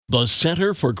The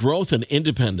Center for Growth and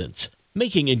Independence,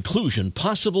 making inclusion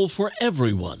possible for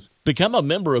everyone. Become a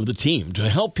member of the team to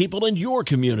help people in your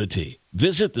community.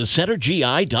 Visit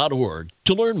thecentergi.org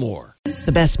to learn more.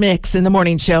 The best mix in the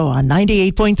morning show on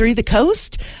 98.3 The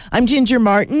Coast. I'm Ginger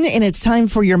Martin, and it's time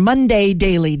for your Monday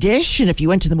Daily Dish. And if you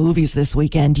went to the movies this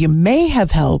weekend, you may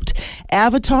have helped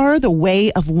Avatar: The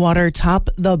Way of Water top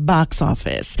the box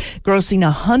office, grossing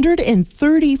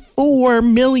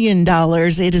 $134 million.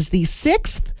 It is the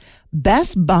sixth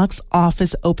best box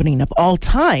office opening of all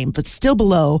time, but still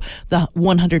below the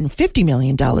 $150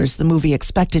 million the movie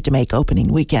expected to make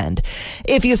opening weekend.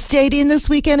 If you stayed in this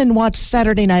weekend and watched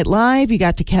Saturday Night Live, you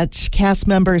got to catch cast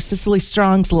member Cecily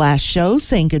Strong's last show,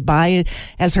 saying goodbye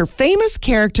as her famous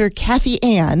character, Kathy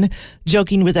Ann,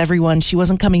 joking with everyone she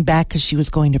wasn't coming back because she was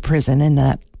going to prison, and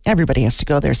that everybody has to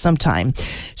go there sometime.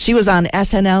 She was on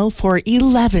SNL for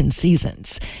 11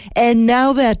 seasons. And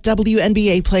now that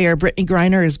WNBA player Brittany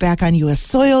Griner is back on U.S.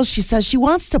 soil, she says she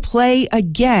wants to play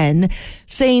again,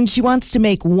 saying she wants to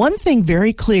make one thing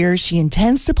very clear. She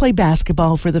intends to play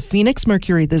basketball for the Phoenix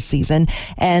Mercury this season,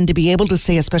 and to be able to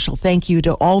say a special thank you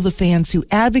to all the fans who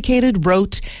advocated,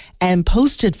 wrote, and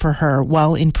posted for her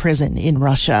while in prison in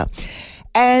Russia.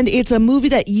 And it's a movie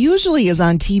that usually is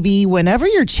on TV whenever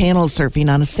you're channel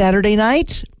surfing on a Saturday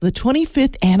night. The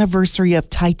 25th anniversary of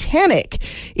Titanic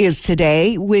is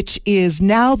today, which is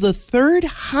now the third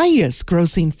highest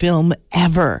grossing film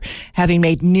ever, having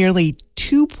made nearly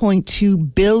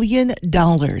 $2.2 billion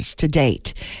to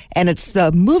date. And it's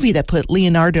the movie that put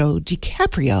Leonardo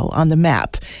DiCaprio on the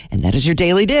map. And that is your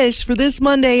Daily Dish for this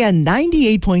Monday on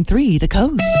 98.3 The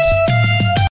Coast.